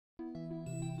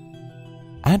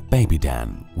At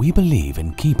BabyDan, we believe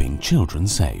in keeping children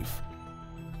safe.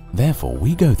 Therefore,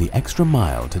 we go the extra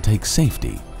mile to take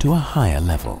safety to a higher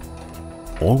level,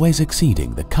 always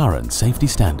exceeding the current safety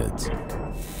standards.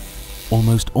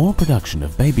 Almost all production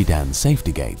of BabyDan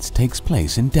safety gates takes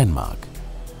place in Denmark.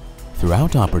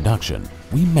 Throughout our production,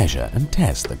 we measure and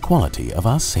test the quality of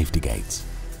our safety gates.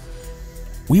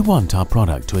 We want our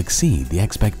product to exceed the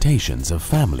expectations of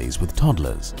families with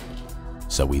toddlers,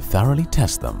 so we thoroughly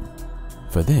test them.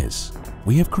 For this,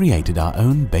 we have created our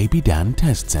own BabyDan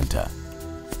Test Center.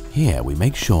 Here we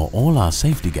make sure all our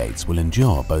safety gates will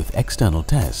endure both external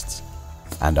tests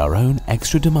and our own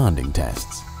extra demanding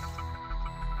tests.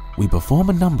 We perform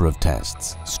a number of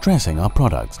tests, stressing our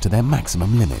products to their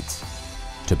maximum limits.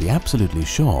 To be absolutely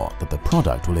sure that the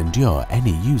product will endure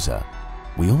any user,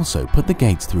 we also put the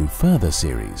gates through further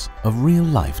series of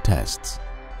real-life tests.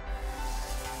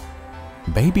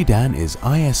 BabyDan is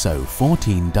ISO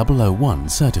 14001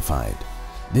 certified.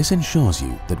 This ensures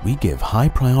you that we give high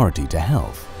priority to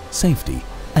health, safety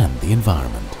and the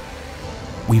environment.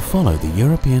 We follow the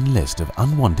European list of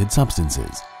unwanted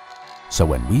substances, so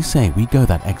when we say we go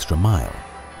that extra mile,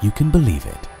 you can believe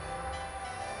it.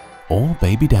 All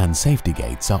BabyDan safety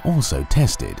gates are also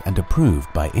tested and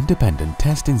approved by independent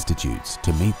test institutes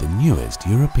to meet the newest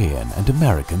European and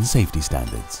American safety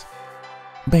standards.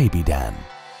 BabyDan.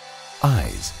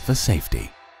 Eyes for safety.